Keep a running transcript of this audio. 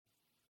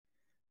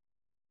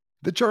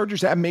The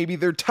Chargers have maybe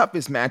their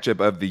toughest matchup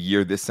of the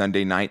year this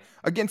Sunday night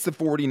against the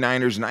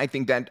 49ers, and I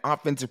think that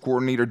offensive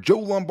coordinator Joe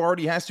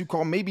Lombardi has to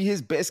call maybe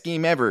his best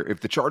game ever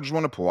if the Chargers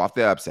want to pull off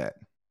the upset.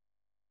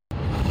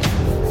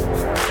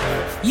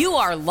 You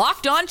are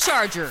Locked On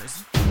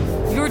Chargers,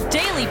 your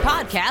daily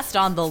podcast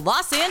on the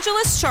Los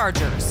Angeles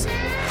Chargers,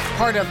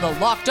 part of the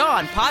Locked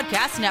On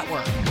Podcast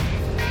Network,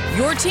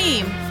 your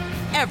team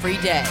every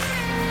day.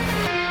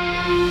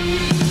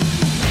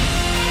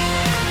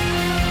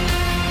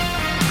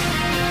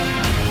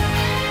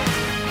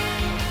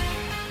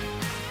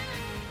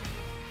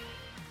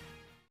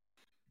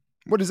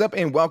 What is up,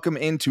 and welcome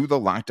into the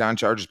Locked On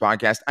Chargers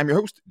podcast. I'm your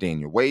host,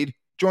 Daniel Wade,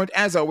 joined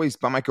as always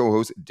by my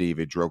co-host,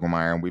 David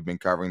Drogemeyer, and we've been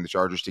covering the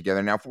Chargers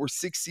together now for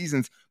 6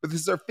 seasons, but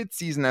this is our 5th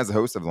season as a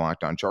host of the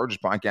Locked On Chargers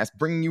podcast,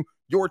 bringing you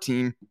your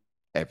team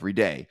every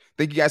day.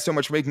 Thank you guys so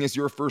much for making us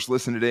your first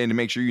listen today, and to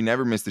make sure you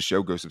never miss the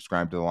show, go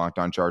subscribe to the Locked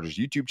On Chargers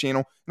YouTube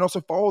channel, and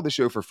also follow the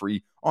show for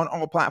free on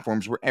all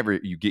platforms wherever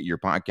you get your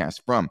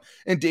podcast from.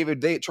 And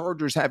David, the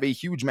Chargers have a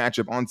huge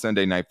matchup on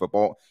Sunday Night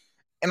Football.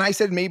 And I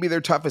said maybe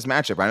their toughest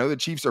matchup. I know the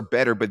Chiefs are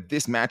better, but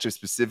this matchup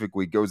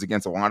specifically goes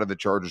against a lot of the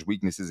Chargers'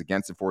 weaknesses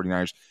against the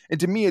 49ers. And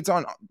to me, it's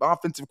on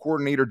offensive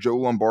coordinator Joe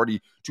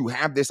Lombardi to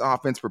have this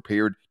offense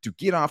prepared to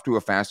get off to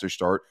a faster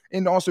start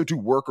and also to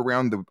work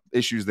around the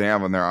issues they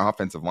have on their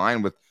offensive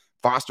line with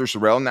Foster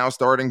Sarell now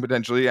starting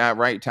potentially at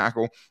right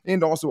tackle,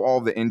 and also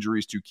all the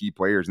injuries to key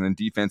players. And then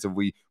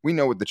defensively, we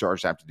know what the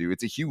Chargers have to do.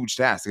 It's a huge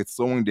task. It's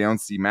slowing down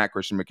C-Mac,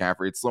 Christian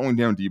McCaffrey. It's slowing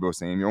down Deebo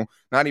Samuel,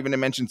 not even to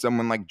mention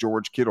someone like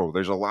George Kittle.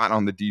 There's a lot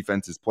on the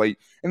defense's plate.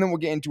 And then we'll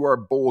get into our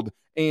bold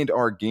and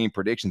our game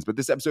predictions. But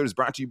this episode is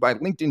brought to you by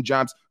LinkedIn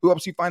Jobs, who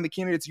helps you find the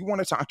candidates you want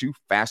to talk to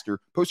faster.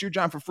 Post your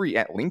job for free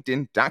at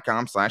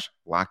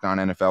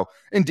linkedin.com/LockedOnNFL.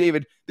 And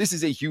David, this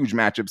is a huge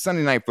matchup.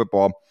 Sunday Night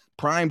Football.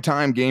 Prime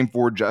time game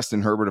for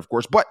Justin Herbert, of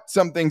course, but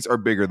some things are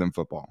bigger than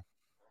football.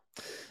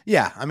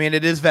 Yeah, I mean,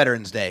 it is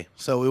Veterans Day.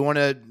 So we want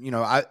to,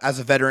 as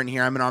a veteran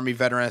here, I'm an Army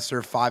veteran. I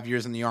served 5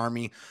 years in the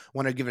Army.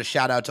 Want to give a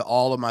shout out to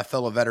all of my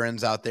fellow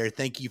veterans out there.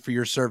 Thank you for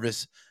your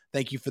service.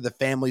 Thank you for the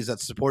families that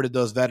supported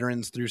those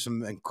veterans through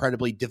some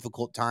incredibly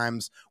difficult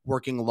times,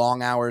 working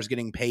long hours,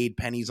 getting paid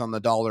pennies on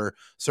the dollar,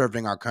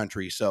 serving our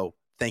country. So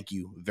thank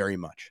you very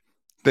much.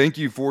 Thank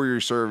you for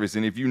your service.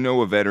 And if you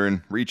know a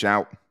veteran, reach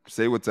out.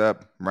 Say what's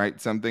up,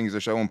 right? Some things are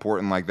so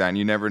important like that, and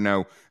you never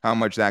know how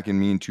much that can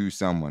mean to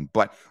someone.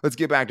 But let's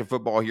get back to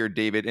football here,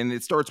 David, and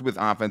it starts with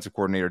offensive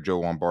coordinator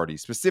Joe Lombardi,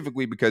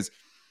 specifically because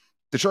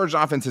the Chargers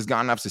offense has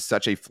gotten off to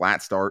such a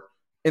flat start.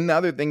 And the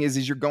other thing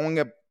is you're going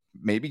up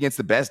maybe against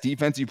the best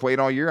defense you played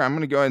all year. I'm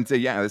going to go ahead and say,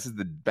 yeah, this is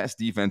the best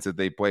defense that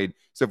they played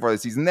so far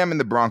this season. Them and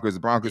the Broncos. The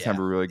Broncos have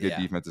a really good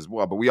defense as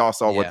well, but we all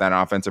saw what that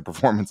offensive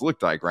performance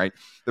looked like, right?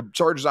 The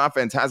Chargers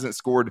offense hasn't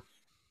scored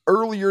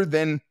earlier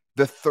than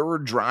the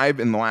third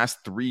drive in the last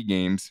 3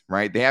 games,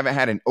 right? They haven't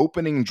had an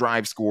opening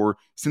drive score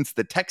since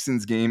the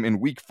Texans game in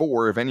week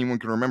 4, if anyone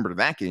can remember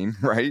that game,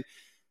 right?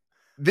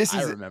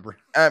 I remember.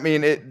 I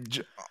mean,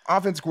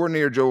 offense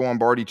coordinator Joe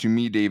Lombardi, to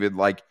me, David,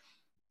 like,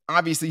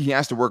 obviously he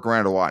has to work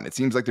around a lot. And it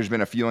seems like there's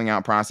been a feeling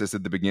out process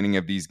at the beginning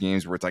of these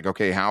games where it's like,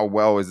 okay, how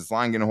well is this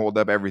line going to hold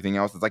up everything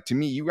else? It's like, to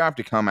me, you have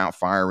to come out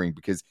firing,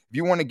 because if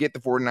you want to get the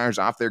 49ers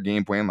off their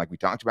game plan, like we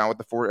talked about with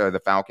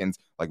the Falcons,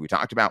 like we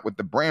talked about with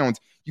the Browns,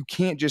 you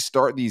can't just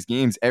start these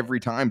games every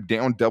time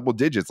down double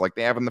digits like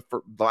they have in the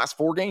last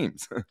 4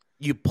 games.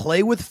 You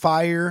play with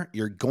fire,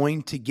 you're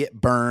going to get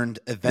burned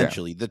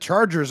eventually. Yeah. The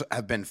Chargers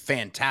have been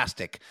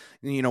fantastic,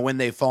 when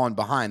they've fallen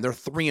behind. They're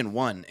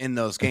 3-1 in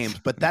those games,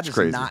 but that is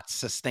crazy. Not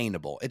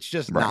sustainable. It's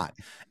just not.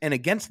 And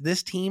against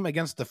this team,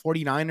 against the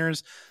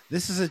 49ers,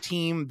 this is a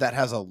team that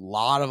has a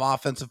lot of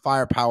offensive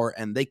firepower,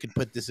 and they could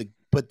put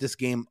this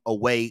game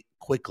away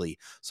quickly.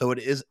 So it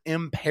is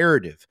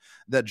imperative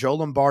that Joe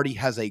Lombardi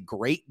has a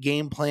great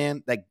game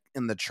plan that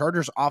in the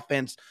Chargers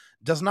offense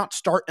does not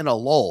start in a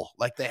lull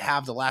like they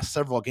have the last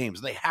several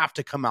games. They have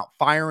to come out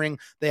firing.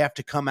 They have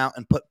to come out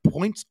and put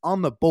points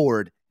on the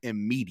board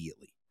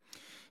immediately.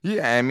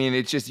 Yeah, I mean,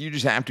 it's just, you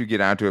just have to get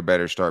out to a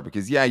better start,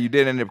 because, yeah, you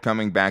did end up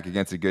coming back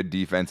against a good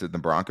defense at the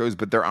Broncos,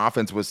 but their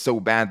offense was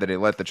so bad that it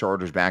let the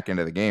Chargers back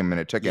into the game,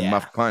 and it took a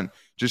muff punt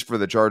just for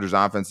the Chargers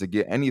offense to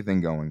get anything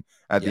going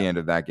at the end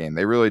of that game.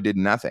 They really did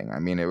nothing. I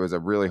mean, it was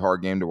a really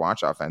hard game to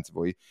watch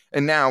offensively.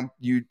 And now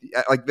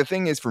the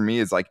thing is for me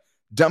is like,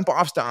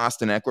 dump-offs to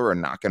Austin Eckler are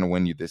not going to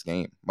win you this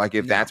game. Like,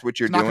 if that's what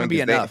you're doing. It's not going to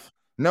be enough.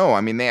 No, I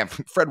mean, they have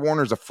Fred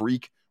Warner's a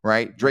freak,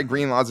 right? Drake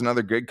Greenlaw's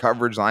another good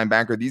coverage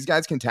linebacker. These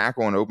guys can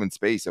tackle in open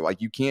space. So,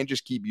 like, you can't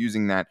just keep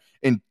using that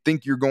and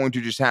think you're going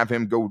to just have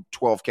him go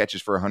 12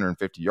 catches for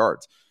 150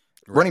 yards.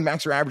 Right. Running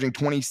backs are averaging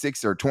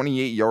 26 or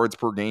 28 yards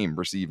per game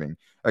receiving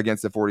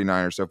against the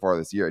 49ers so far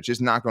this year. It's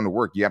just not going to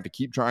work. You have to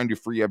keep trying to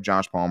free up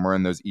Josh Palmer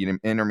in those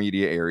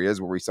intermediate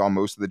areas where we saw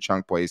most of the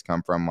chunk plays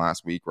come from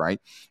last week,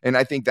 right? And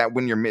I think that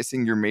when you're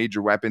missing your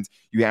major weapons,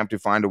 you have to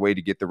find a way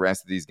to get the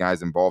rest of these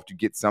guys involved to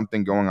get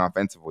something going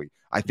offensively.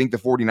 I think the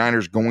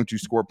 49ers are going to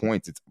score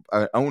points. It's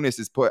onus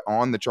is put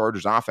on the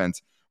Chargers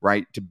offense,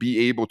 right, to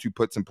be able to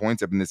put some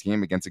points up in this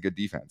game against a good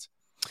defense.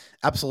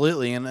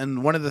 Absolutely.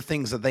 And one of the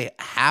things that they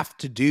have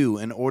to do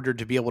in order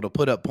to be able to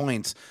put up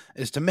points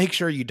is to make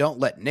sure you don't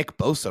let Nick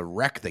Bosa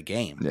wreck the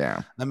game.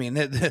 Yeah. I mean,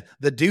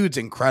 the dude's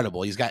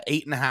incredible. He's got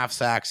 8.5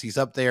 sacks. He's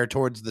up there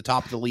towards the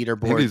top of the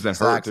leaderboard. He's been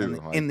hurt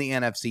too, in the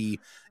NFC.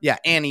 Yeah.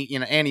 And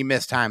he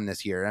missed time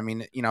this year. I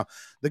mean,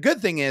 the good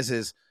thing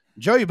is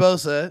Joey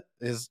Bosa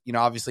is,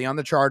 obviously on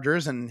the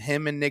Chargers, and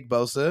him and Nick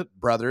Bosa,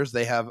 brothers,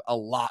 they have a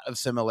lot of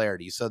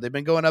similarities. So they've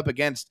been going up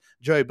against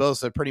Joey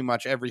Bosa pretty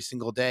much every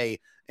single day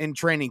in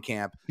training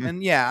camp.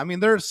 And yeah, I mean,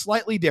 they're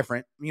slightly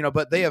different,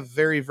 but they have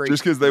very, very.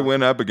 Just because they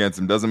went up against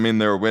him doesn't mean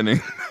they're winning.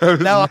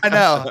 No,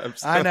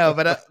 I know.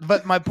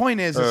 But my point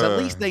is at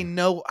least they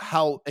know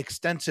how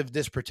extensive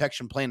this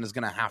protection plan is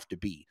going to have to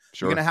be.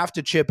 Sure. You're going to have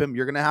to chip him.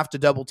 You're going to have to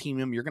double team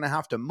him. You're going to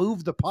have to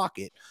move the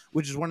pocket,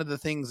 which is one of the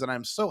things that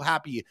I'm so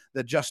happy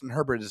that Justin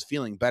Herbert is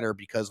feeling better,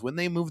 because when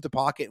they move the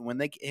pocket and when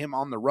they get him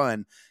on the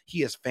run,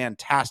 he is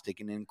fantastic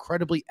and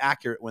incredibly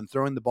accurate when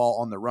throwing the ball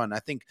on the run. I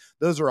think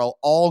those are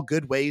all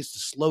good ways to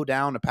slow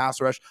down a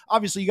pass rush.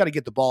 Obviously, you got to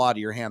get the ball out of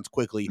your hands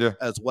quickly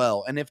as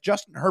well. And if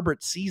Justin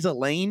Herbert sees a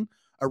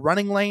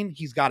running lane,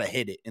 he's got to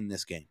hit it in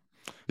this game.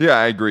 Yeah,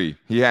 I agree.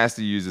 He has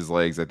to use his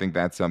legs. I think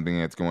that's something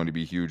that's going to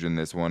be huge in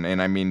this one.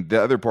 And I mean,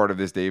 the other part of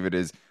this, David,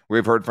 is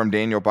we've heard from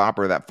Daniel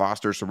Popper that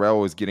Foster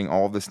Sarell is getting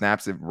all the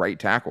snaps at right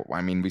tackle.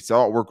 I mean, we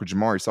saw it work with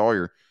Jamari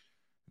Sawyer.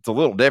 It's a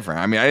little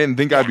different. I mean, I didn't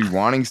think I'd be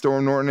wanting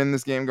Storm Norton in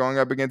this game going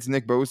up against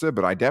Nick Bosa,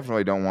 but I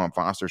definitely don't want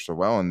Foster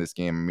Sarell in this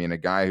game. I mean, a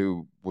guy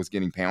who was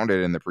getting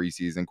pounded in the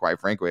preseason, quite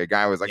frankly, a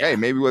guy was like, hey,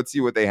 maybe let's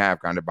see what they have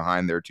kind of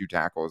behind their two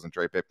tackles and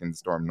Trey Pipkins,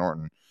 Storm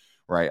Norton,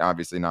 right?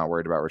 Obviously not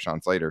worried about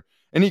Rashawn Slater.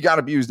 And he got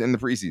abused in the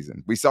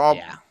preseason. We saw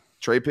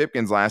Trey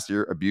Pipkins last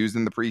year abused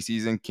in the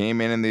preseason, came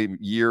in the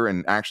year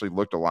and actually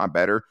looked a lot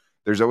better.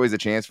 There's always a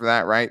chance for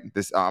that, right?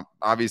 This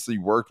obviously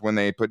worked when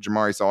they put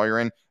Jamari Sawyer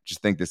in.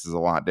 Just think this is a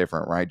lot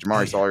different, right?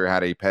 Jamari Sawyer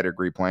had a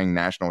pedigree playing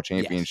national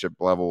championship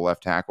level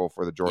left tackle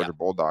for the Georgia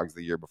Bulldogs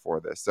the year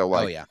before this. So,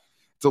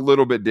 it's a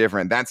little bit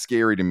different. That's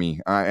scary to me.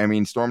 I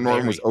mean, Storm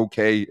Norton was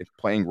okay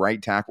playing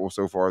right tackle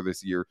so far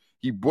this year.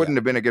 He wouldn't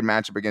have been a good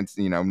matchup against,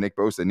 Nick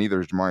Bosa.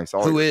 Neither is Jamari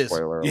Sawyer. Who is?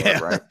 Spoiler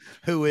alert, right?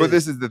 Who is? But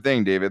this is the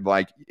thing, David.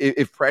 Like,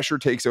 if pressure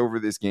takes over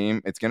this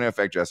game, it's going to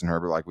affect Justin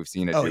Herbert like we've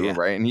seen it do,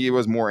 right? And he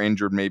was more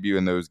injured maybe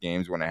in those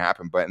games when it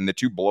happened. But in the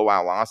two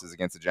blowout losses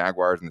against the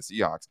Jaguars and the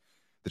Seahawks,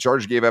 the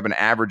Chargers gave up an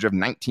average of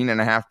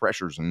 19.5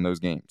 pressures in those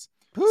games.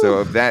 Whew.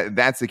 So if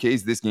that's the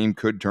case, this game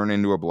could turn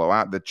into a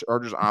blowout. The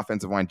Chargers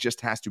offensive line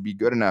just has to be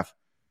good enough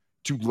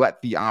to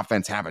let the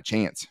offense have a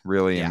chance,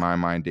 really, in my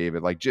mind,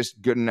 David. Like,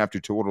 just good enough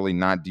to totally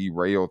not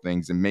derail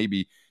things and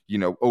maybe,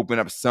 open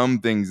up some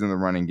things in the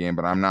running game.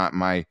 But I'm not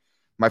my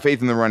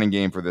faith in the running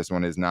game for this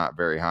one is not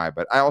very high.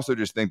 But I also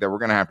just think that we're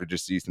going to have to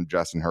just see some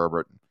Justin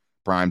Herbert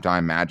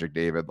primetime magic,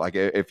 David. Like,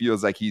 it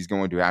feels like he's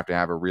going to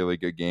have a really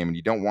good game, and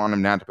you don't want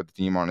him not to put the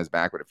team on his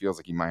back, but it feels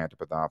like he might have to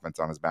put the offense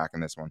on his back in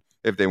this one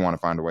if they want to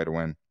find a way to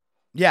win.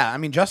 Yeah, I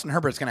mean, Justin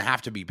Herbert's going to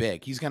have to be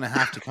big. He's going to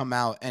have to come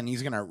out, and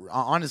he's going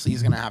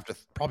to have to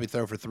probably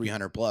throw for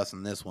 300 plus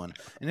in this one.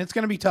 And it's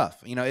going to be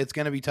tough. It's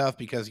going to be tough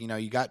because,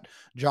 you got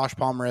Josh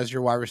Palmer as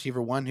your wide receiver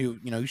one who,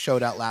 who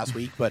showed out last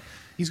week, but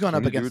he's going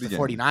up against the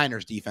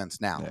 49ers defense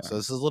now. Yeah. So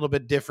this is a little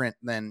bit different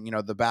than,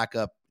 the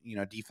backup,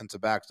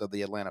 defensive backs of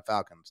the Atlanta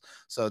Falcons.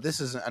 So this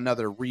is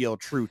another real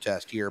true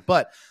test here.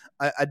 But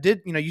I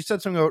did, you said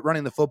something about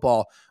running the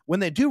football. When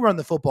they do run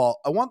the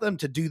football, I want them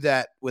to do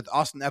that with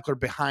Austin Ekeler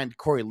behind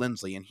Corey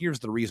Linsley. And here's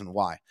the reason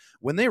why.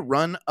 When they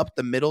run up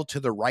the middle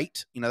to the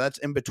right, that's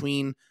in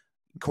between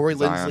Corey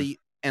Linsley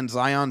and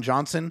Zion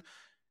Johnson.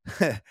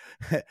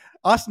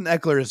 Austin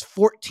Ekeler is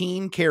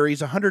 14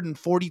 carries,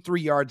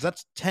 143 yards.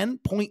 That's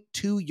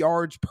 10.2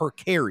 yards per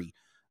carry.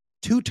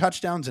 2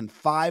 touchdowns and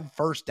 5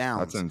 first downs.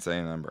 That's an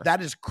insane number.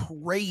 That is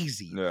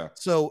crazy. Yeah.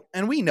 So,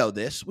 and we know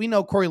this. We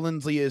know Corey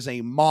Linsley is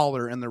a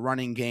mauler in the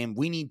running game.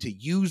 We need to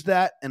use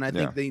that, and I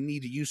think they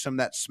need to use some of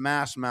that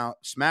smash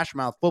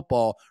mouth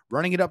football,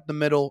 running it up the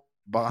middle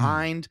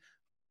behind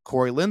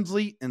Corey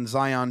Linsley and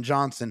Zion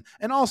Johnson,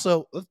 and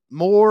also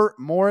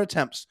more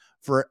attempts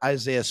for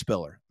Isaiah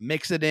Spiller.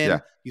 Mix it in. Yeah.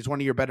 He's one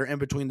of your better in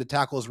between the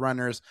tackles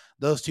runners.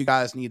 Those two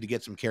guys need to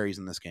get some carries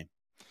in this game.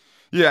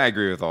 Yeah, I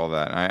agree with all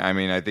that. I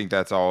mean, I think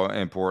that's all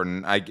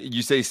important.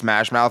 You say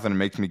smash mouth, and it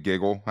makes me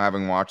giggle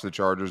having watched the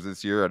Chargers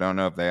this year. I don't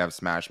know if they have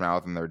smash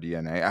mouth in their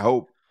DNA.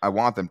 I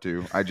want them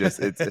to.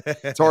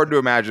 It's hard to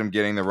imagine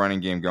getting the running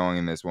game going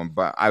in this one,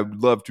 but I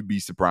would love to be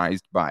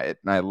surprised by it.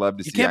 And I'd love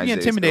to see. You can't be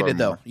intimidated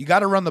though. You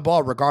got to run the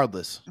ball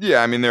regardless.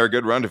 Yeah, I mean, they're a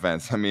good run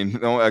defense. I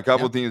mean, a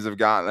couple teams have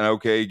gotten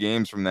okay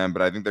games from them,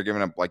 but I think they're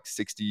giving up like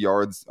 60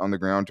 yards on the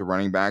ground to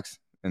running backs.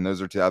 And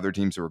those are to other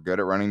teams who are good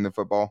at running the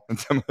football in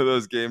some of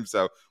those games.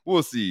 So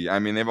we'll see. I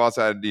mean, they've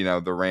also had,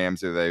 the Rams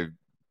who they've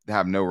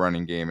have no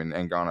running game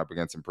and gone up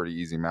against some pretty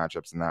easy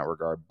matchups in that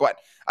regard. But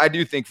I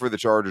do think for the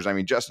Chargers, I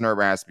mean, Justin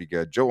Herbert has to be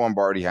good. Joe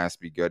Lombardi has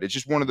to be good. It's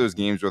just one of those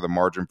games where the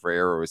margin for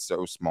error is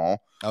so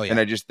small. Oh, yeah. And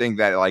I just think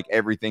that like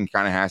everything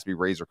kind of has to be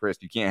razor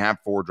crisp. You can't have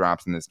 4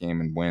 drops in this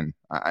game and win.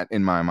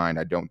 In my mind,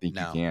 I don't think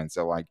you can.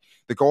 So like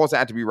the goals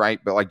have to be right,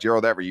 but like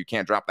Gerald Everett, you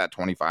can't drop that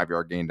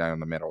 25-yard gain down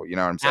the middle. You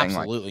know what I'm saying?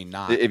 Absolutely like,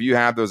 not. If you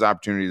have those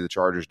opportunities, the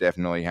Chargers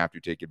definitely have to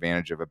take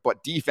advantage of it.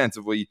 But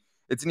defensively,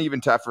 it's an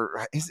even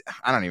tougher,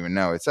 I don't even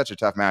know. It's such a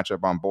tough matchup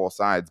on both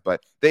sides,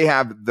 but they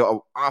have the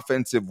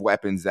offensive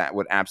weapons that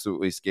would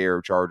absolutely scare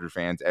Charger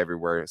fans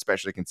everywhere,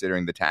 especially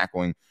considering the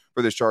tackling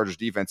for this Chargers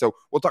defense. So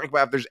we'll talk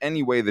about if there's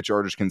any way the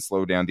Chargers can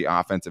slow down the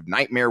offensive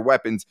nightmare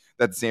weapons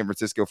that the San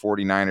Francisco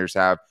 49ers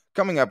have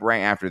coming up right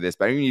after this.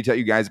 But I need to tell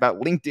you guys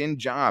about LinkedIn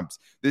Jobs.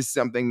 This is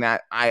something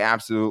that I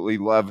absolutely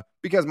love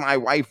because my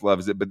wife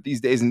loves it. But these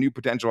days, a new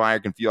potential hire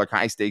can feel like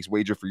high stakes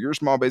wager for your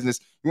small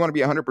business. You want to be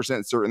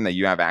 100% certain that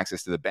you have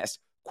access to the best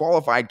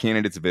qualified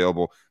candidates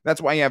available.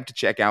 That's why you have to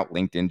check out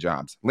LinkedIn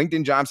Jobs.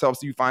 LinkedIn Jobs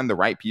helps you find the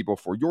right people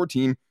for your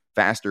team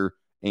faster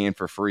and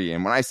for free.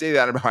 And when I say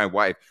that about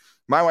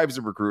my wife is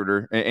a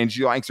recruiter and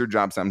she likes her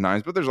job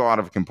sometimes, but there's a lot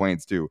of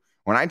complaints too.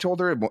 When I told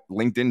her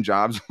LinkedIn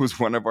Jobs was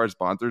one of our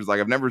sponsors, like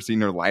I've never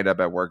seen her light up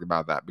at work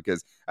about that,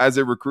 because as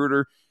a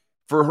recruiter,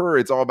 for her,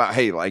 it's all about,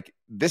 hey, like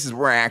this is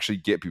where I actually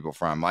get people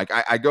from. Like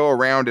I go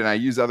around and I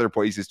use other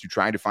places to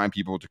try to find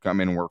people to come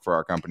in and work for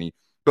our company.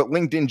 But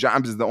LinkedIn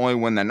Jobs is the only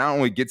one that not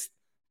only gets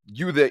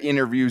you the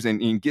interviews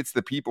and gets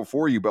the people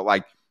for you, but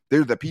like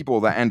they're the people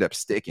that end up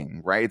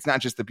sticking, right? It's not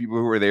just the people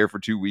who are there for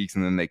 2 weeks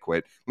and then they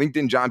quit.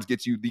 LinkedIn Jobs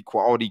gets you the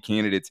quality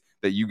candidates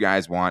that you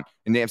guys want.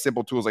 And they have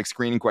simple tools like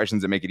screening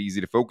questions that make it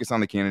easy to focus on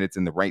the candidates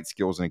and the right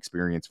skills and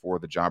experience for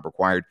the job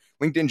required.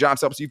 LinkedIn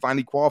Jobs helps you find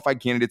the qualified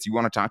candidates you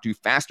want to talk to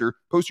faster.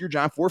 Post your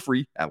job for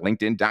free at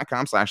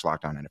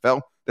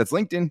linkedin.com/LockedOnNFL. That's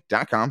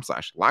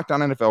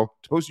linkedin.com/LockedOnNFL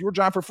to post your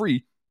job for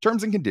free.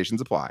 Terms and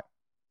conditions apply.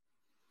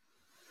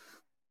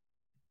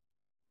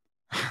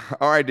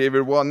 All right,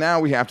 David. Well, now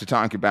we have to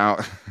talk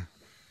about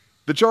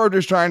the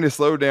Chargers trying to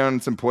slow down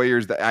some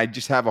players that I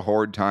just have a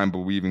hard time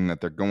believing that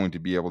they're going to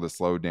be able to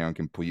slow down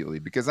completely.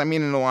 Because, I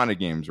mean, in a lot of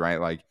games, right,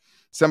 like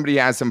somebody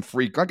has some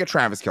freak, like a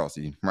Travis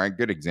Kelce, right?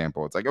 Good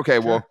example. It's like, okay,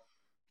 well,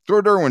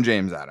 throw Derwin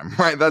James at him,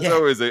 right? That's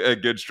always a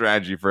good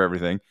strategy for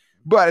everything.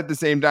 But at the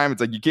same time,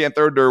 it's like you can't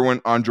throw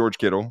Derwin on George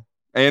Kittle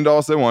and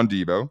also on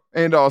Debo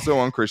and also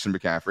on Christian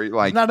McCaffrey.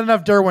 Like, not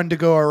enough Derwin to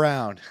go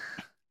around.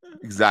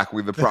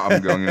 Exactly the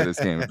problem going into this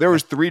game. If there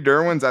was 3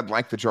 Derwins, I'd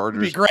like the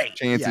Chargers'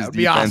 chances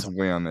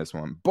defensively on this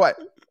one. But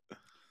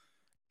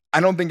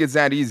I don't think it's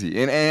that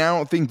easy. And I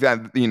don't think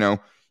that,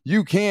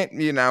 you can't,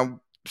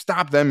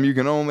 stop them. You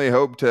can only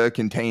hope to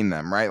contain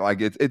them, right? Like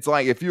it's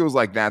like, it feels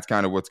like that's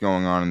kind of what's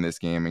going on in this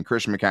game. And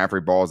Christian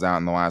McCaffrey balls out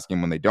in the last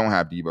game when they don't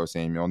have Deebo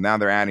Samuel. Now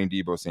they're adding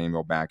Deebo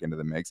Samuel back into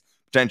the mix,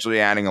 potentially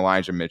adding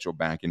Elijah Mitchell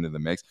back into the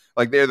mix.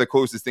 Like they're the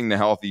closest thing to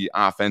healthy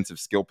offensive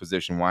skill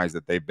position wise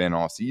that they've been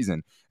all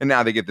season. And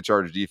now they get the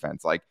Chargers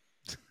defense. Like,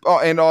 oh,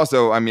 and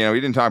also, I mean,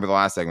 we didn't talk about the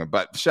last segment,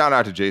 but shout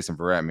out to Jason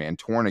Verrett, man.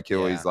 Torn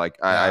Achilles.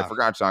 I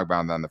forgot to talk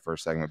about that in the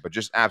first segment, but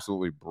just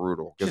absolutely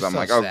brutal. Because I'm so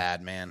like,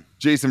 sad, man.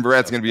 Jason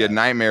Verrett's going to be a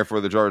nightmare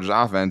for the Chargers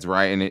offense,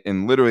 right?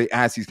 And literally,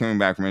 as he's coming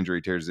back from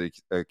injury, tears his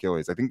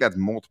Achilles. I think that's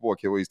multiple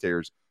Achilles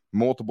tears,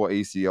 multiple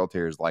ACL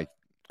tears. Like,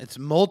 it's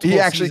multiple.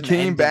 He actually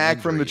came back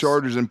from the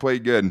Chargers and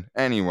played good.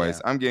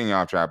 Anyways, I'm getting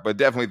off track, but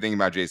definitely thinking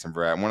about Jason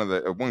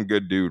Verrett, one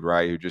good dude,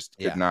 right? Who just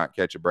could not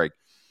catch a break.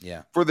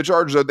 Yeah. For the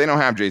Chargers, though, they don't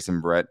have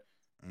Jason Verrett.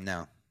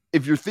 No.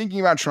 If you're thinking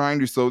about trying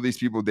to slow these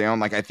people down,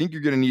 like I think you're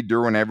going to need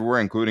Derwin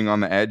everywhere, including on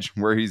the edge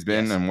where he's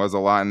been and was a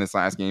lot in this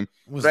last game.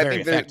 But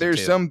I think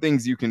there's some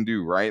things you can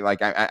do, right?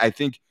 Like I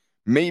think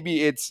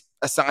maybe it's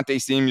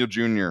Asante Samuel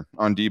Jr.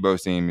 on Deebo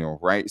Samuel,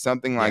 right?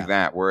 Something like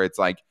that, where it's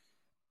like,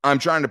 I'm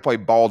trying to play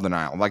ball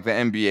denial, like the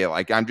NBA.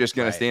 Like, I'm just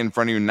going to stand in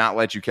front of you and not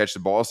let you catch the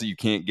ball so you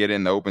can't get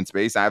in the open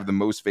space. I have the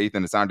most faith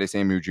in Asante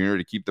Samuel Jr.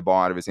 to keep the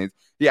ball out of his hands.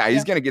 Yeah,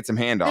 he's going to get some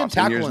handoffs. And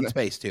tackle in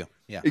space, too.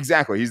 Yeah,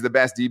 exactly. He's the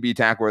best DB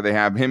tackler they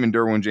have. Him and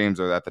Derwin James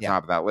are at the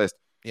top of that list.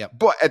 Yeah.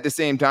 But at the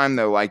same time,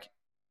 though, like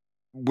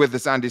with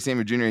Asante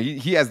Samuel Jr.,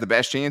 he has the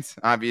best chance.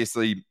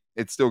 Obviously,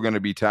 it's still going to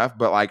be tough,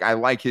 but like I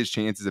like his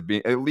chances of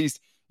being, at least,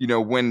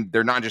 when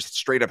they're not just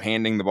straight up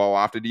handing the ball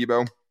off to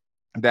Deebo,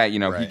 that, he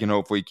can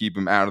hopefully keep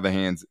him out of the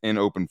hands in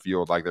open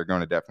field like they're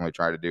going to definitely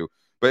try to do.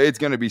 But it's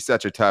going to be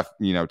such a tough,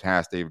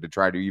 task, David, to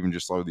try to even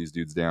just slow these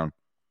dudes down.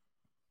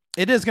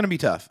 It is going to be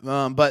tough.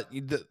 But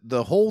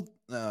the whole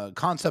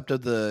concept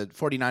of the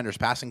 49ers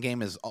passing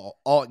game is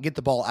all get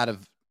the ball out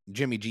of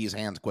Jimmy G's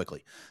hands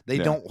quickly. They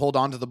don't hold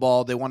on to the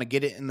ball. They want to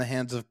get it in the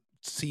hands of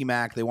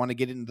C-Mac. They want to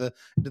get it into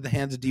the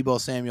hands of Deebo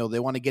Samuel. They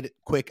want to get it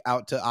quick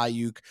out to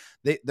Ayuk.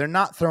 They're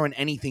not throwing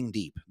anything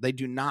deep. They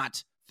do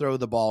not throw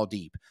the ball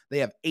deep. They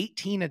have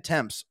 18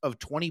 attempts of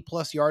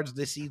 20-plus yards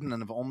this season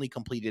and have only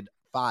completed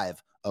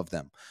 5 of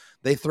them.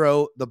 They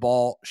throw the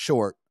ball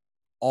short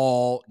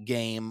all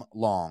game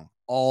long,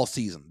 all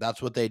season.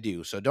 That's what they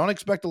do. So don't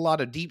expect a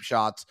lot of deep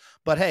shots.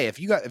 But hey,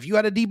 if you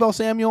had a Deebo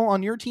Samuel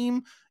on your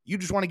team, You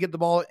just want to get the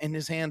ball in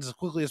his hands as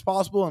quickly as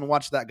possible and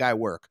watch that guy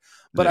work.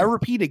 But I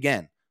repeat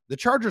again, the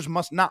Chargers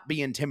must not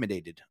be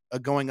intimidated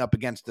going up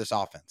against this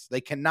offense.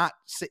 They cannot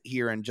sit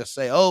here and just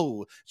say,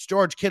 oh, it's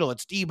George Kittle,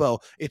 it's Debo,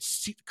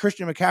 it's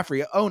Christian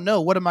McCaffrey. Oh,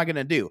 no, what am I going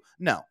to do?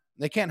 No,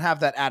 they can't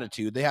have that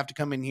attitude. They have to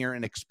come in here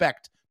and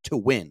expect to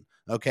win.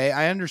 Okay,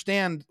 I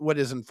understand what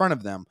is in front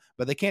of them,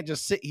 but they can't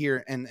just sit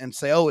here and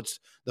say, oh, it's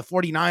the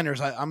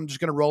 49ers. I'm just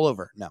going to roll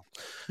over. No.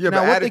 Yeah,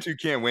 now, but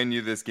attitude can't win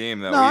you this game,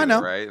 though, I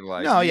know. Right?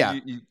 Like, no,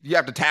 you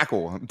have to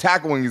tackle.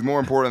 Tackling is more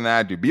important than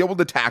attitude. Be able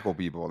to tackle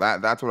people.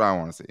 That's what I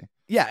want to see.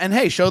 Yeah, and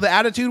hey, show the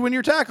attitude when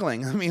you're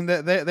tackling. I mean,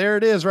 there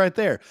it is right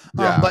there.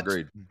 Yeah, but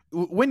agreed.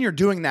 When you're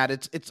doing that,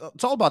 it's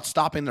all about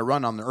stopping the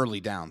run on the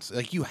early downs.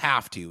 Like you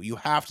have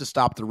to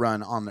stop the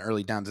run on the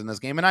early downs in this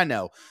game. And I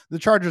know the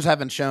Chargers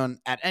haven't shown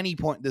at any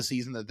point this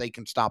season that they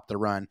can stop the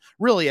run,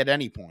 really at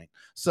any point.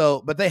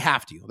 So, but they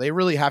have to. They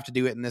really have to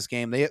do it in this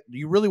game.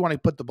 You really want to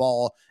put the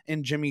ball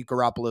in Jimmy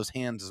Garoppolo's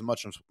hands as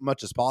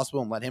much as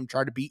possible and let him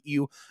try to beat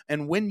you.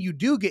 And when you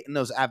do get in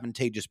those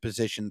advantageous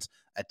positions,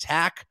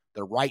 attack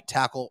the right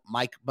tackle,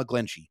 Mike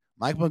McGlinchey.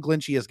 Mike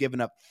McGlinchey has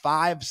given up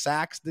 5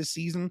 sacks this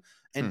season,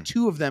 and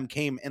 2 of them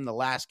came in the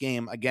last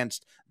game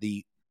against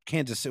the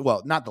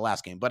not the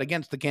last game, but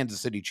against the Kansas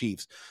City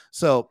Chiefs.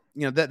 So,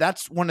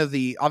 that's one of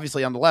the,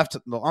 obviously on the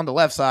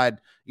left side,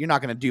 you're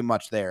not going to do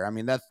much there. I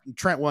mean, that's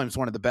Trent Williams,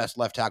 one of the best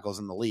left tackles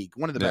in the league,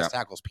 one of the best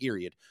tackles,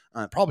 period,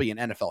 probably in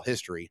NFL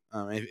history,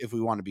 if we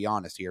want to be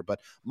honest here.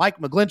 But Mike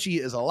McGlinchey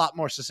is a lot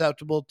more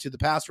susceptible to the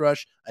pass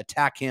rush.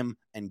 Attack him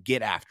and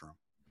get after him.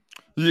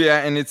 Yeah,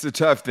 and it's a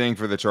tough thing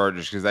for the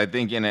Chargers because I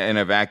think in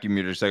a vacuum,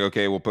 you're just like,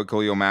 okay, we'll put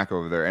Khalil Mack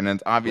over there. And then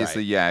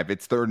obviously, if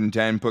it's 3rd and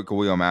 10, put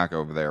Khalil Mack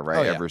over there,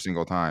 right, every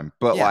single time.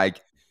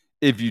 But,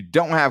 if you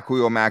don't have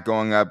Khalil Mack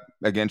going up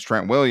against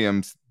Trent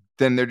Williams,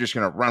 then they're just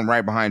going to run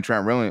right behind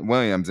Trent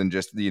Williams and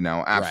just,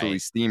 absolutely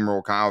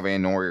steamroll Kyle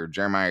Van Noy or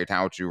Jeremiah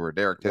Tauchu or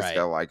Derek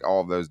Tisco. Like, all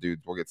of those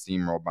dudes will get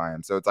steamrolled by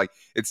him. So it's like,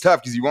 it's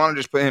tough because you want to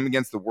just put him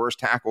against the worst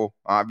tackle,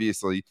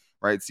 obviously.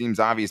 Right, it seems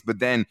obvious, but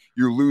then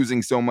you're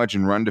losing so much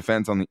in run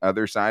defense on the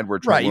other side where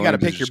Trent you got to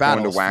pick your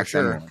battles. For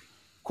sure.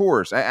 Of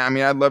course, I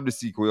mean, I'd love to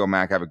see Khalil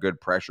Mack have a good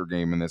pressure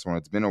game in this one.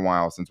 It's been a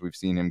while since we've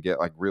seen him get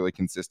like really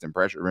consistent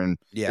pressure, and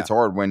it's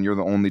hard when you're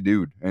the only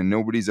dude and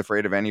nobody's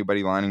afraid of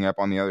anybody lining up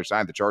on the other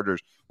side. The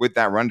Chargers with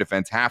that run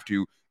defense have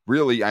to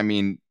really, I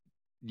mean,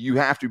 you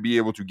have to be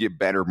able to get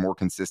better, more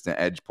consistent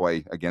edge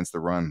play against the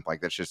run.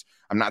 Like that's just,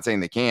 I'm not saying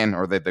they can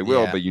or that they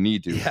will, but you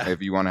need to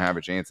if you want to have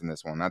a chance in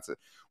this one. That's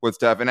what's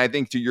tough. And I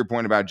think to your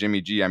point about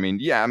Jimmy G, I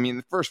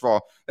mean, first of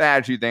all, the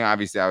attitude thing,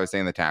 obviously I was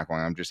saying the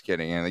tackling, I'm just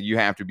kidding. And you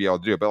have to be able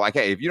to do it. But like,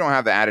 hey, if you don't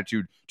have the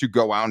attitude to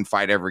go out and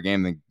fight every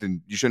game,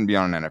 then you shouldn't be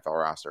on an NFL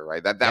roster,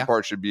 right? That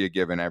part should be a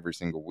given every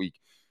single week.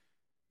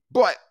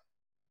 But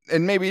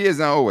and maybe it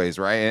isn't always,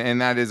 right? And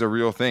that is a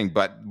real thing.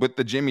 But with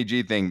the Jimmy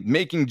G thing,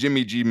 making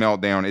Jimmy G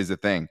meltdown is a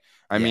thing.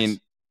 I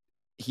mean,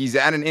 he's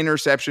at an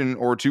interception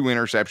or 2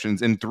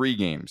 interceptions in 3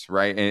 games,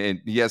 right?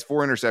 And he has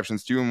 4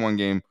 interceptions, 2 in one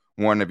game,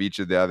 1 of each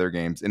of the other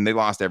games. And they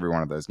lost every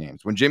one of those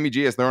games. When Jimmy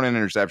G has thrown an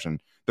interception,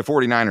 the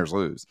 49ers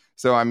lose.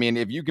 So, I mean,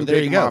 if you can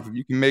pick him off, if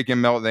you can make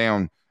him melt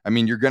down, I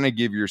mean, you're going to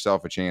give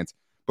yourself a chance.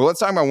 But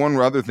let's talk about one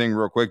other thing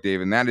real quick, Dave,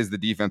 and that is the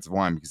defensive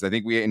line, because I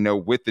think we know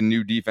with the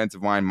new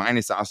defensive line,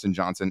 minus Austin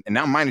Johnson, and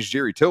now minus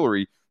Jerry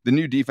Tillery, the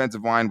new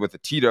defensive line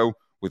with Tito,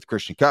 with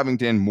Christian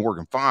Covington,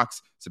 Morgan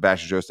Fox,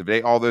 Sebastian Joseph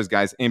Day, all those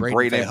guys, and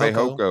Braden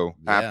Fehoko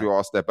have to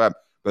all step up.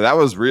 But that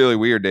was really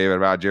weird, David,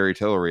 about Jerry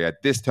Tillery.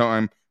 At this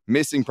time,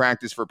 missing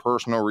practice for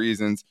personal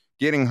reasons,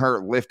 getting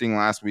hurt lifting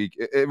last week.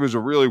 It was a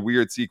really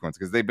weird sequence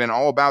because they've been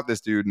all about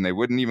this dude, and they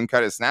wouldn't even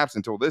cut his snaps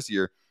until this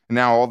year. And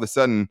now all of a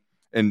sudden,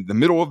 in the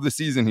middle of the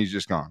season, he's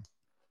just gone.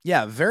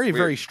 Yeah, very,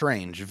 very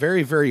strange.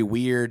 Very, very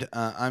weird.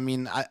 I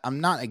mean,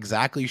 I'm not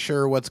exactly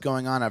sure what's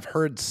going on. I've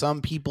heard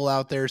some people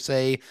out there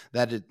say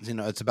that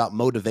it's about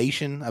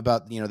motivation,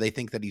 about, they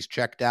think that he's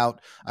checked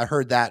out. I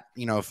heard that,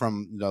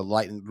 from the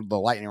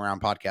Lightning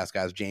Round podcast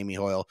guys, Jamie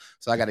Hoyle.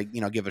 So I got to,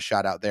 give a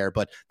shout out there.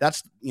 But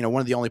that's,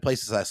 one of the only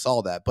places I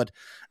saw that. But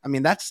I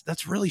mean,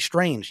 that's really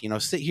strange,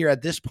 sit here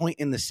at this point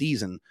in the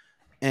season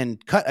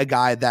and cut a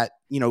guy that,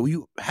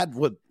 you had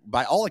what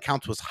by all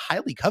accounts was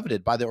highly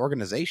coveted by the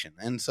organization.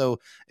 And so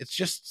it's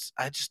just,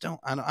 I don't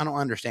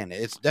understand it.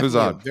 It's definitely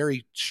a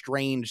very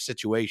strange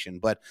situation,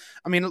 but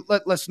I mean,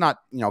 let's not,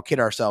 kid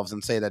ourselves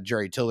and say that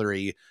Jerry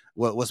Tillery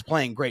was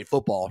playing great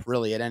football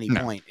really at any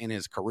point in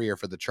his career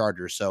for the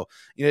Chargers. So,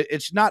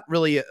 it's not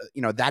really,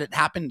 that it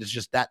happened. It's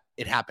just that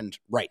it happened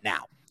right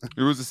now.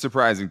 It was a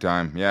surprising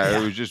time. Yeah,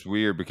 it was just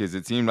weird because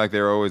it seemed like they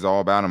were always all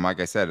about him.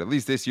 Like I said, at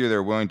least this year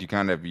they're willing to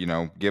kind of,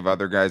 give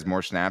other guys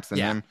more snaps than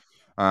him.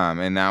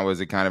 And that was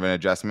a kind of an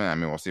adjustment. I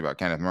mean, we'll see about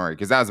Kenneth Murray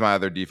because that was my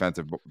other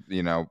defensive,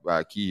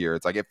 key here.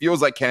 It's like it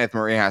feels like Kenneth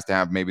Murray has to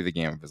have maybe the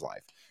game of his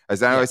life.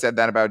 As I know I said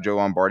that about Joe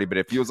Lombardi, but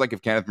it feels like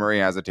if Kenneth Murray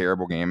has a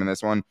terrible game in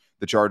this one,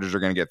 the Chargers are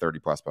going to get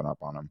 30+ put up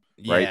on him.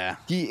 Right? Yeah.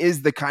 He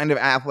is the kind of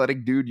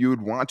athletic dude you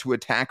would want to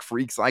attack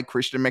freaks like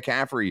Christian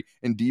McCaffrey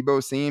and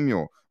Debo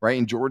Samuel, right?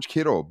 And George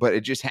Kittle, but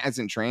it just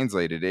hasn't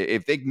translated.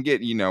 If they can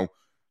get,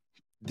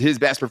 his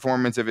best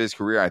performance of his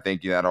career. I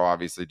think that'll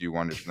obviously do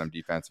wonders for them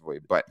defensively.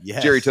 But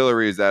yes. Jerry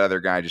Tillery is that other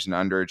guy, just an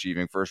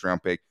underachieving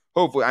first-round pick.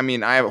 Hopefully, I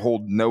mean, I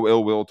hold no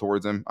ill will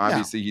towards him.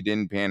 Obviously, He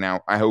didn't pan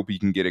out. I hope he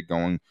can get it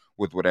going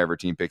with whatever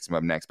team picks him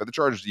up next. But the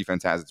Chargers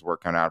defense has its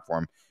work cut out for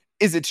him.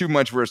 Is it too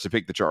much for us to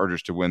pick the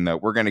Chargers to win, though?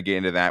 We're going to get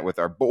into that with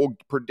our bold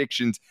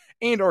predictions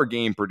and our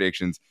game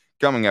predictions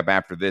coming up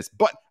after this.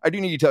 But I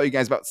do need to tell you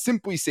guys about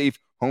SimpliSafe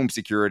Home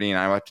Security. And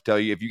I like to tell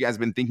you, if you guys have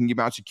been thinking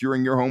about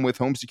securing your home with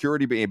home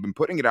security, but you've been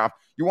putting it off,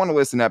 you want to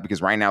listen up,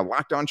 because right now,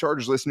 Locked On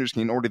Chargers listeners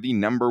can order the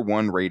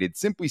 #1 rated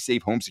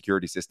SimpliSafe Home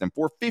Security System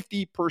for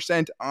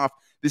 50% off.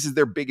 This is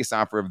their biggest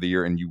offer of the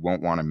year, and you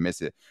won't want to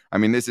miss it. I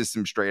mean, this is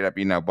some straight up,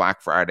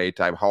 Black Friday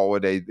type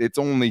holiday. It's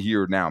only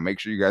here now. Make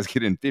sure you guys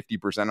get in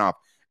 50% off.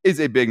 Is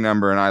a big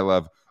number, and I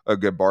love a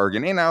good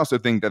bargain. And I also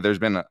think that there's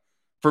been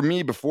for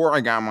me, before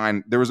I got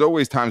mine, there was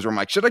always times where I'm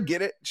like, should I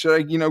get it? Should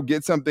I,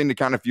 get something to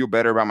kind of feel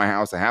better about my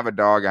house? I have a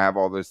dog. I have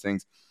all those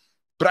things.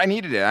 But I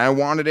needed it. I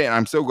wanted it. And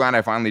I'm so glad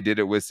I finally did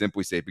it with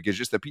SimpliSafe, because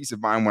just the peace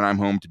of mind when I'm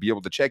home to be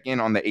able to check in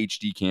on the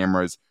HD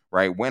cameras,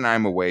 right? When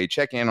I'm away,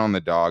 check in on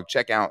the dog,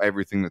 check out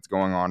everything that's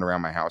going on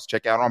around my house,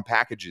 check out on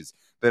packages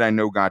that I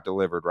know got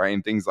delivered, right?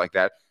 And things like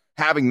that.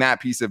 Having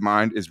that peace of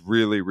mind is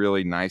really,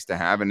 really nice to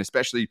have. And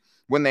especially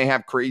when they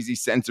have crazy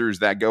sensors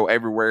that go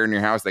everywhere in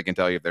your house, they can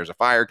tell you if there's a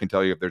fire, can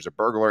tell you if there's a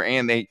burglar,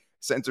 and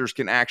sensors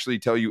can actually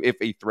tell you if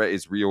a threat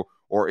is real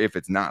or if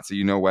it's not. So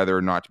you know whether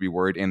or not to be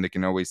worried, and they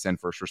can always send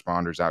first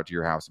responders out to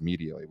your house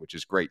immediately, which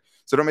is great.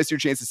 So don't miss your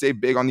chance to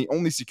save big on the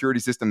only security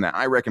system that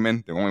I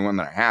recommend, the only one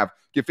that I have.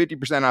 Get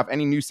 50% off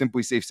any new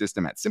SimpliSafe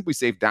system at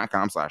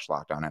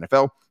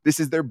simplisafe.com/LockedOnNFL.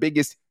 This is their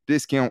biggest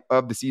discount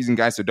of the season,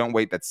 guys. So don't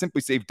wait. That's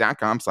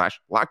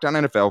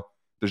simplisafe.com/LockedOnNFL.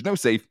 There's no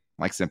safe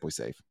like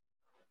SimpliSafe.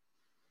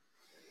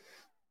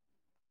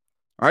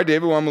 All right,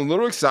 David, well, I'm a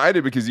little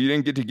excited because you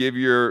didn't get to give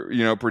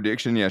your,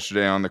 prediction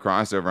yesterday on the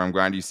crossover. I'm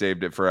glad you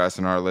saved it for us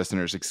and our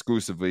listeners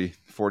exclusively.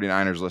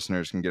 49ers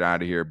listeners can get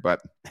out of here. But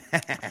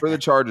for the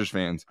Chargers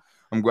fans,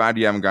 I'm glad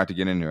you haven't got to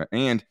get into it.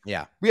 And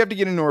we have to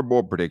get into our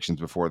bold predictions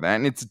before that.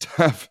 And it's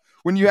tough.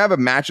 When you have a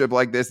matchup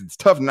like this, it's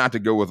tough not to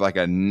go with like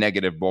a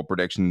negative bold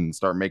prediction and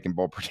start making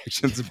bold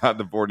predictions about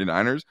the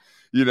 49ers,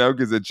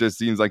 because it just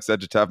seems like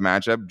such a tough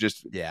matchup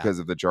because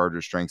of the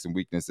Chargers' strengths and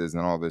weaknesses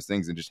and all those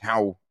things and just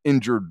how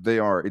injured they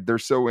are. They're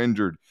so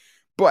injured.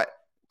 But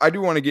I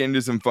do want to get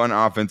into some fun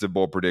offensive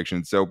bold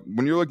predictions. So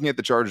when you're looking at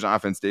the Chargers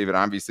offense, David,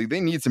 obviously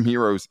they need some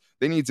heroes.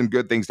 They need some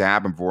good things to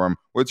happen for them.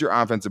 What's your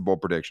offensive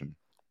bold prediction?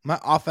 My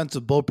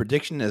offensive bold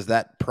prediction is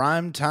that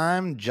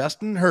primetime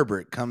Justin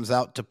Herbert comes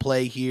out to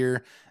play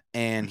here,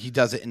 and he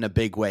does it in a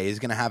big way. He's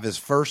going to have his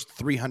first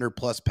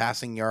 300-plus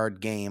passing yard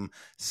game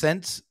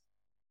since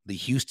the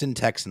Houston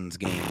Texans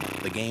game,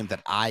 the game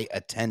that I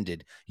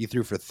attended. He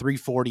threw for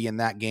 340 in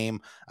that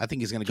game. I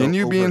think he's going to go. Can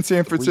you be in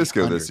San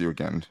Francisco this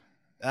weekend?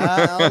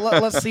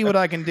 Let's see what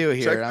I can do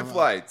here. Check the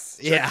flights.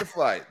 Check the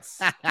flights.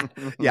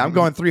 Yeah, I'm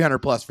going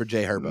 300-plus for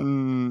Jay Herbert.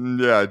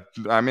 Yeah,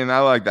 I mean, I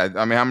like that.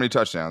 I mean, how many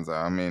touchdowns, though?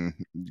 I mean,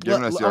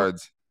 giving us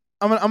yards.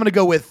 I'm going to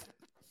go with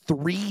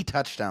 3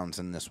 touchdowns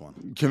in this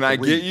one. Can I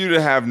get you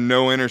to have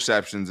no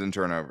interceptions and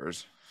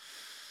turnovers?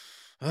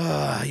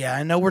 Yeah,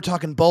 I know we're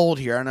talking bold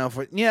here. I know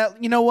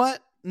you know what?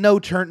 No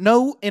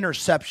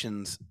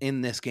interceptions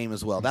in this game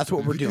as well. That's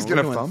what we're doing. He's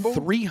going to fumble?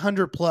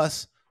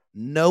 300-plus,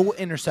 no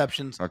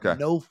interceptions,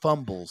 no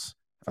fumbles.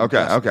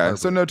 Okay.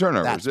 So no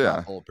turnovers. That's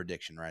my bold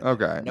prediction, right?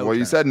 Okay. Well,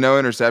 you said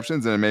no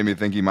interceptions, and it made me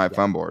think he might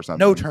fumble or something.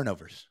 No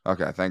turnovers.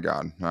 Okay, thank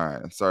God. All right.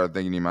 I started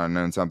thinking he might have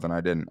known something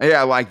I didn't.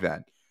 Yeah, I like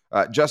that.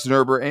 Justin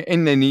Herbert,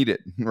 and they need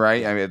it,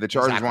 right? I mean, the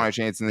Chargers want a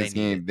chance in this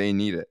game. They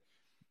need it.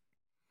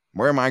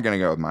 Where am I going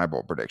to go with my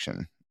bold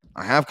prediction?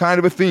 I have kind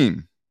of a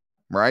theme,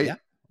 right? Yeah.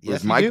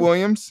 With Mike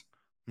Williams,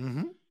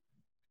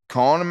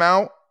 calling him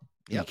out.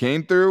 He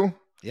came through.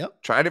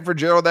 Yep. Tried it for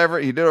Gerald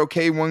Everett. He did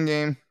okay one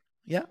game.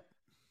 Yeah.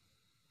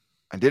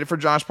 I did it for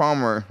Josh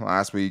Palmer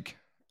last week,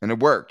 and it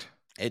worked.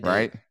 It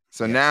right? did.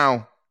 So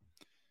now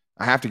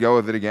I have to go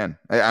with it again.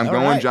 I'm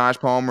going Josh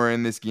Palmer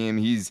in this game.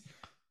 He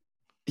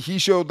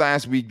showed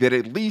last week that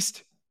at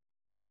least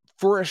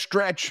for a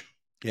stretch,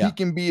 he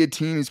can be a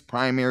team's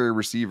primary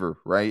receiver,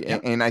 right?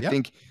 And I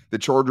think the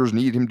Chargers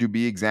need him to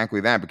be exactly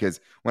that, because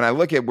when I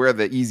look at where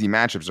the easy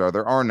matchups are,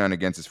 there are none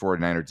against this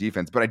 49ers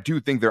defense, but I do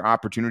think there are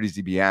opportunities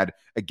to be had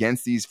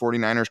against these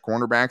 49ers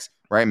cornerbacks,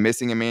 right?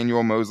 Missing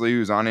Emmanuel Mosley,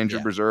 who's on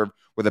injured reserve,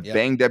 with a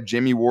banged up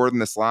Jimmy Ward in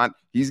the slot.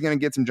 He's going to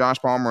get some Josh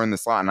Palmer in the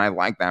slot, and I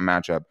like that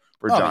matchup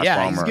for Josh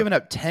Palmer. He's given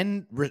up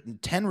 10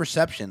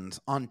 receptions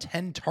on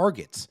 10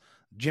 targets.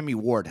 Jimmy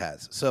Ward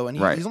has. So, and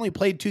he's only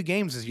played 2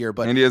 games this year,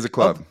 and he has a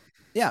club.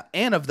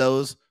 And of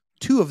those,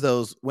 2 of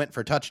those went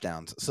for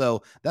touchdowns.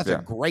 So that's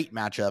a great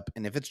matchup.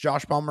 And if it's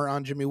Josh Palmer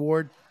on Jimmy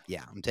Ward,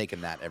 I'm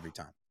taking that every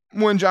time.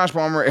 When Josh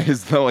Palmer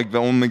is the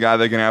only guy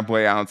they can have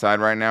play outside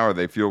right now, or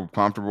they feel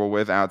comfortable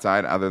with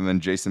outside, other than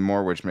Jason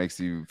Moore, which makes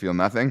you feel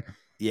nothing.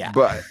 Yeah.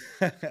 But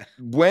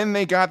when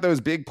they got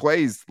those big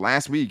plays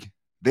last week,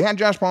 they had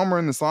Josh Palmer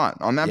in the slot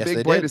on that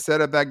big play to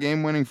set up that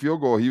game-winning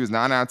field goal. He was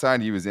not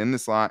outside. He was in the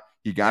slot.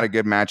 He got a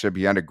good matchup.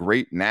 He had a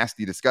great,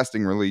 nasty,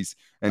 disgusting release,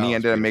 and he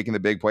ended up making the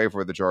big play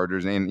for the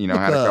Chargers. And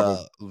had a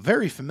couple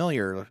very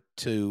familiar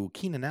to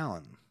Keenan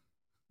Allen.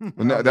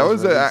 No, that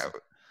was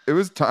it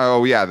was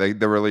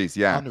the release,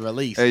 yeah, on the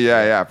release,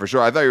 yeah, for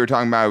sure. I thought you were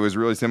talking about it was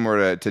really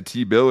similar to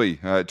T. Billy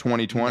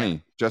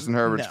 2020, Justin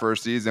Herbert's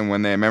first season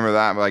when they remember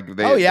that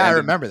I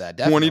remember that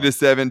definitely.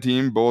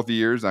 20-17 both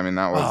years. I mean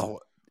that was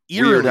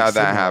weird how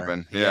that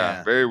happened.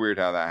 Yeah, very weird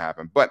how that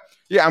happened. But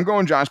yeah, I'm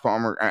going Josh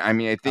Palmer. I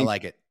mean, I think I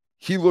like it.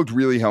 He looked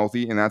really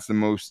healthy, and that's the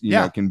most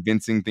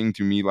convincing thing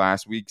to me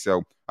last week.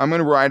 So I'm going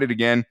to ride it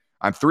again.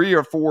 I'm 3 out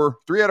of 4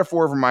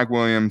 for Mike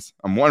Williams.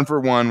 I'm 1 for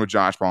 1 with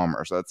Josh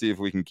Palmer. So let's see if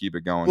we can keep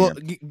it going. Well,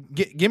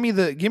 give me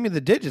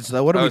the digits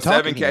though. What are we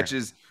talking 7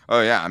 catches. Here?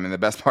 Oh yeah, I mean the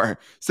best part.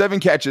 7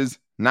 catches,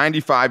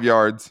 95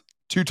 yards,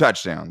 2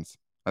 touchdowns.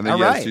 I think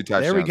he has 2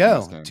 touchdowns. There we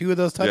go. 2 of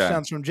those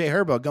touchdowns from Jay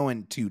Herbo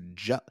going to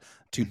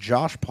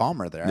Josh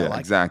Palmer there. Yeah,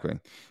 exactly.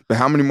 But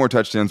how many more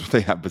touchdowns will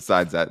they have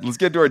besides that? Let's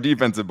get to our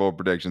defensive bowl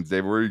predictions.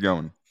 Dave, where are you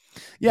going?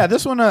 Yeah,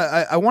 this one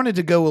I wanted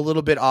to go a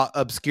little bit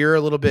obscure,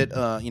 a little bit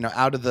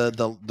out of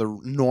the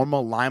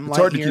normal limelight. It's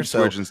hard to keep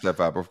switching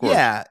stuff up, of course.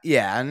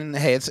 Yeah, and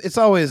hey, it's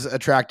always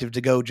attractive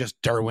to go just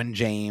Derwin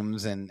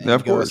James and go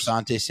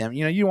Asante Sam.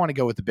 You want to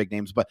go with the big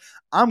names, but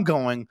I'm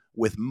going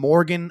with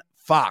Morgan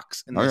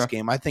Fox in this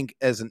game. I think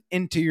as an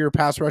interior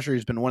pass rusher,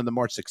 he's been one of the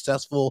more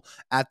successful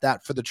at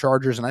that for the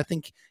Chargers, and I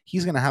think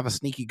he's going to have a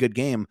sneaky good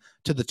game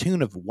to the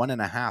tune of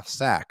 1.5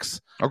 sacks.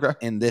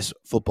 In this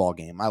football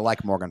game, I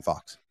like Morgan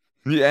Fox.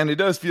 Yeah, and it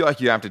does feel like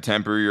you have to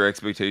temper your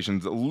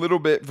expectations a little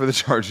bit for the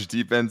Chargers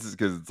defense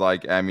because it's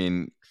like, I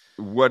mean,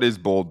 what is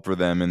bold for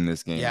them in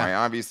this game? Yeah. Right?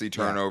 Obviously,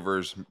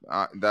 turnovers,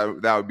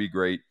 that would be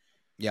great.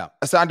 Yeah.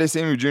 Asante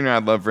Samuel Jr.,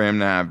 I'd love for him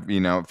to have,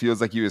 it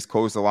feels like he was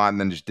close a lot and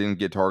then just didn't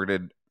get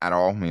targeted at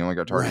all. He only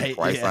got targeted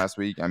twice last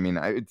week. I mean,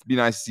 it'd be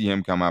nice to see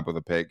him come up with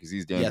a pick because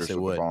he's dangerous with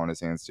the ball in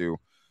his hands too.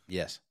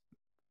 Yes.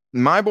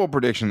 My bold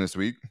prediction this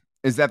week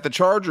is that the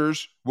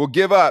Chargers will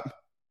give up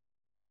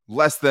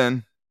less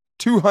than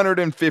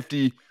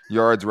 250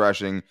 yards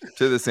rushing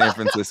to the San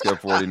Francisco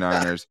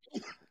 49ers.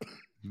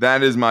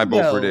 That is my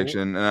bold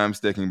prediction, and I'm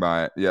sticking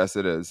by it. Yes,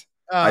 it is.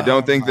 I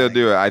don't think they'll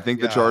do it. I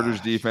think the Chargers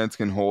defense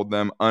can hold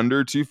them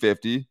under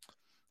 250.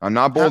 I'm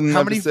not bold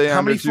enough to say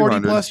under 200. How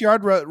many 40-plus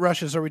yard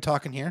rushes are we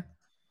talking here?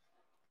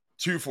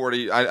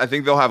 240. I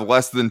think they'll have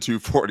less than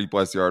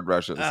 240-plus yard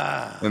rushes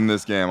in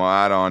this game.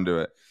 I'll add on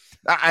to it.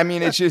 I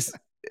mean, it's just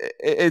 –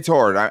 it's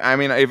hard. I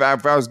mean, if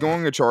I was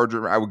going a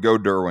Charger, I would go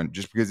Derwin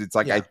just because it's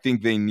like I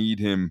think they need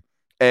him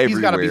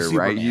everywhere,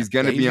 right? He's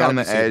going to be on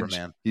the edge.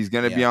 He's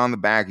going to be on the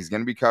back. He's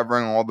going to be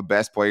covering all the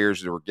best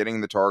players who are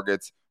getting the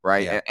targets,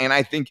 right? Yeah. And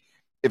I think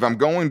if I'm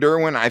going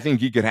Derwin, I think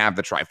he could have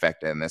the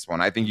trifecta in this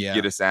one. I think he could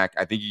get a sack.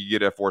 I think he could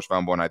get a forced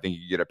fumble, and I think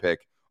he could get a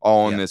pick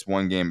all in this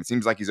one game. It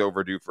seems like he's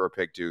overdue for a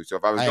pick too. So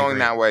if I was going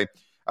that way,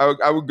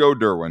 I would go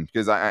Derwin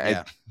because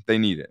they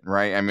need it,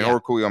 right? I mean,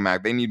 or Khalil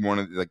Mack, they need one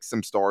of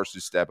some stars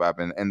to step up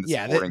and the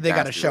supporting they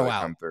got to show really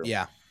out. Come through.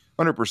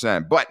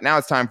 100%. But now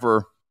it's time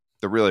for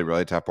the really,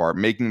 really tough part,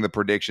 making the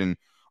prediction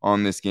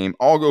on this game.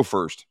 I'll go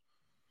first.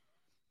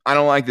 I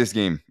don't like this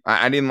game.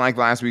 I didn't like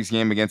last week's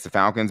game against the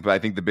Falcons, but I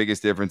think the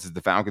biggest difference is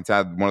the Falcons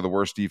had one of the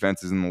worst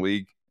defenses in the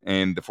league,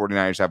 and the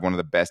 49ers have one of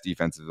the best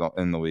defenses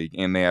in the league,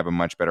 and they have a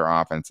much better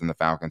offense than the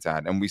Falcons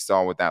had. And we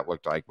saw what that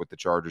looked like with the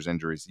Chargers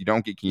injuries. You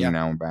don't get Keenan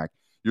Allen back.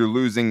 You're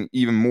losing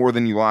even more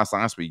than you lost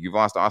last week. You've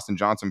lost Austin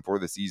Johnson for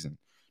the season.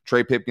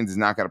 Trey Pipkins is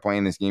not going to play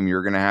in this game.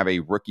 You're going to have a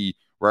rookie,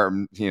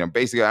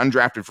 basically an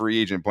undrafted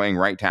free agent playing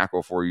right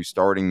tackle for you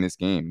starting this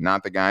game,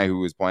 not the guy who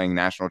was playing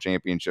national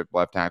championship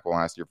left tackle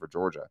last year for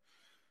Georgia.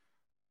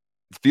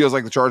 It feels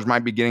like the Chargers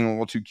might be getting a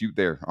little too cute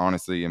there,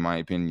 honestly, in my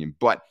opinion.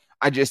 But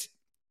I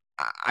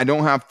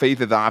don't have faith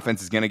that the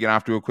offense is going to get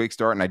off to a quick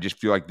start, and I just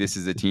feel like this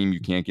is a team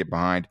you can't get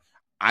behind.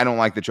 I don't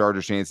like the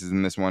Chargers' chances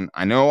in this one.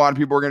 I know a lot of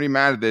people are going to be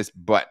mad at this,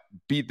 but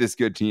beat this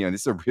good team. And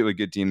this is a really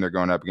good team they're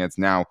going up against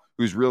now,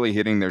 who's really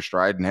hitting their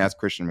stride and has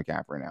Christian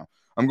McCaffrey now.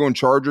 I'm going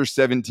Chargers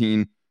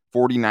 17,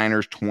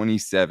 49ers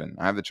 27.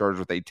 I have the Chargers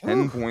with a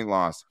 10-point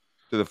loss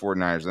to the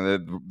 49ers.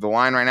 And the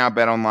line right now,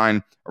 Bet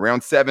Online,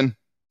 around 7.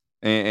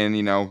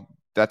 And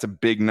that's a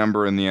big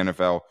number in the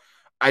NFL.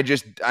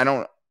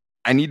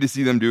 I need to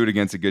see them do it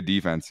against a good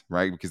defense,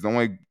 right? Because the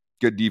only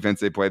good defense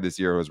they played this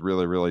year was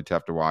really, really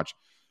tough to watch.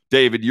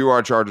 David, you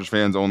are Chargers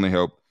fans' only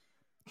hope.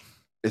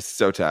 It's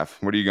so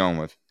tough. What are you going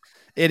with?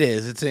 It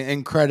is. It's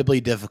incredibly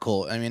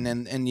difficult. I mean,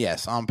 and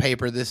yes, on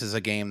paper, this is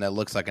a game that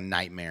looks like a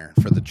nightmare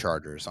for the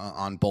Chargers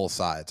on both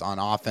sides. On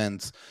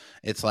offense,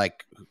 it's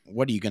like,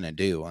 what are you going to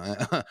do?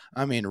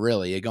 I mean,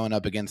 really, you're going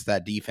up against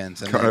that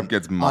defense. And going up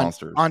against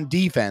monsters. On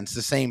defense,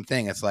 the same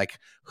thing. It's like,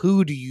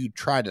 who do you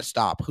try to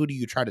stop? Who do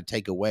you try to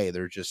take away?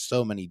 There's just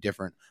so many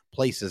different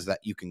places that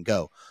you can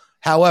go.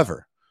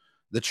 However,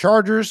 the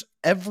Chargers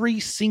every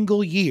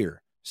single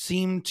year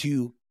seem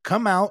to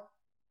come out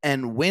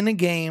and win a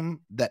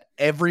game that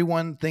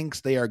everyone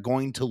thinks they are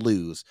going to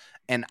lose.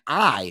 And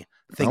I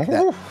think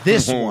that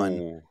this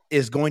one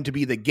is going to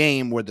be the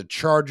game where the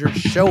Chargers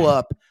show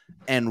up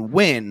and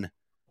win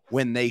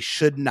when they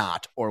should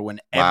not, or when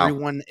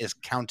everyone is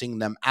counting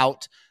them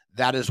out.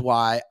 That is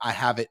why I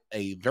have it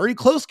a very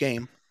close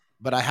game,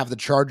 but I have the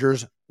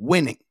Chargers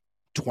winning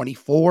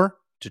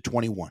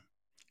 24-21.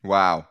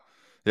 Wow.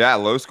 Yeah,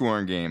 low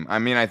scoring game. I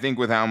mean, I think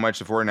with how much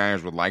the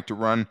 49ers would like to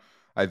run,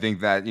 I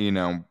think that,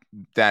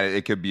 that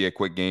it could be a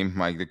quick game.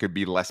 Like, there could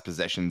be less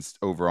possessions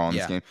overall in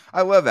this game.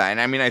 I love that. And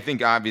I mean, I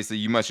think obviously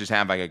you must just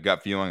have like a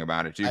gut feeling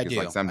about it too. Because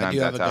like sometimes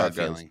that's how it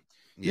goes.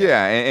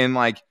 Yeah. And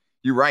like,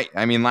 you're right.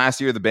 I mean,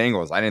 last year, the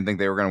Bengals, I didn't think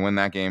they were going to win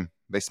that game.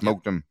 They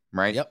smoked them,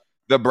 right? Yep.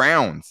 The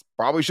Browns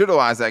probably should have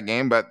lost that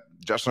game, but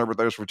Justin Herbert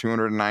throws for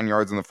 209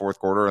 yards in the fourth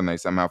quarter, and they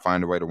somehow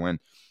find a way to win.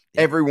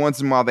 Yep. Every once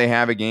in a while, they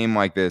have a game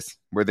like this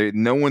where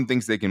no one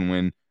thinks they can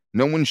win.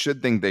 No one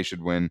should think they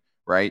should win,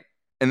 right?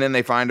 And then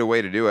they find a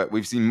way to do it.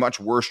 We've seen much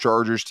worse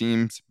Chargers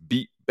teams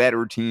beat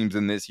better teams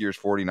than this year's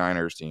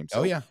 49ers team.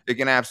 So it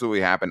can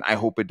absolutely happen. I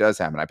hope it does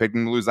happen. I picked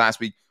them to lose last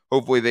week.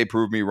 Hopefully they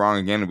prove me wrong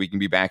again, and we can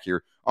be back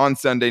here on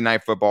Sunday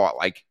Night Football at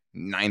like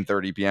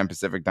 9:30 p.m.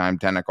 Pacific time,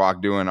 10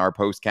 o'clock, doing our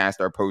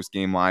postcast, our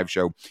post-game live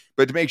show.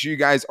 But to make sure you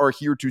guys are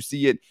here to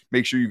see it,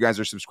 make sure you guys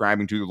are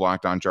subscribing to the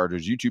Locked On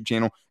Chargers YouTube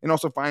channel and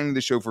also finding the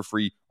show for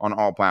free on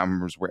all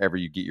platforms wherever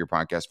you get your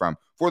podcast from.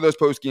 For those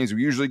post-games,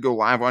 we usually go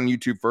live on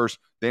YouTube first,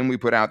 then we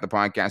put out the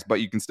podcast,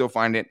 but you can still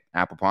find it,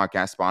 Apple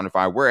Podcasts,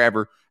 Spotify,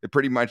 wherever,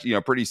 pretty much,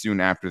 pretty soon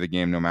after the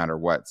game, no matter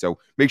what. So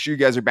make sure you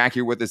guys are back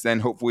here with us then.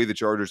 Hopefully the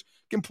Chargers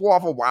can pull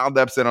off a wild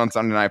upset on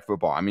Sunday Night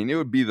Football. I mean, it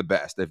would be the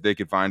best if they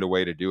could find a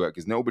way to do it,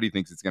 because nobody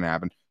thinks it's going to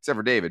happen except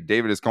for David.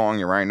 David is calling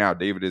it right now.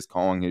 David is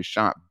calling his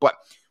shot. But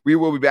we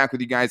will be back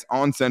with you guys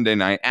on Sunday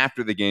night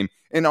after the game.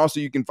 And also,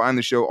 you can find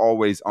the show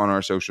always on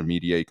our social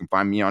media. You can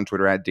find me on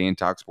Twitter at Dan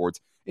Talk Sports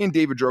and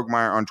David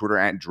Drogemeyer on Twitter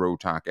at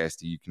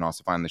DroTalkSD. You can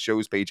also find the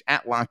show's page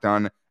at Locked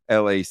On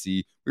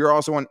LAC. We are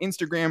also on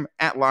Instagram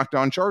at Locked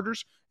On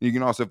Chargers. You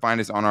can also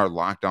find us on our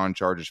Locked On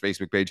Chargers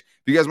Facebook page.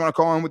 If you guys want to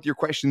call in with your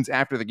questions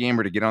after the game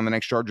or to get on the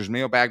next Chargers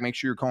mailbag, make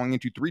sure you're calling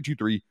into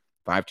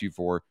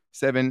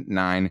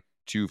 323-524-7924.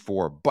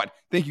 But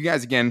thank you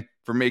guys again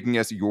for making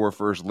us your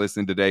first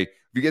listen today.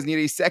 If you guys need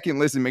a second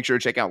listen, make sure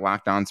to check out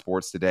Locked On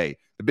Sports Today.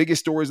 The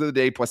biggest stories of the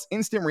day, plus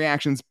instant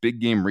reactions,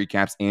 big game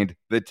recaps, and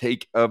the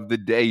take of the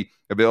day.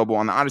 Available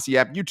on the Odyssey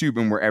app, YouTube,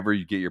 and wherever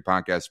you get your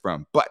podcasts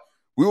from. But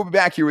we will be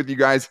back here with you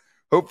guys,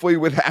 hopefully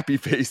with happy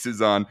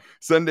faces on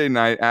Sunday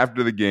night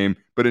after the game.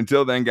 But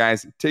until then,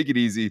 guys, take it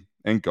easy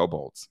and go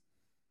Bolts.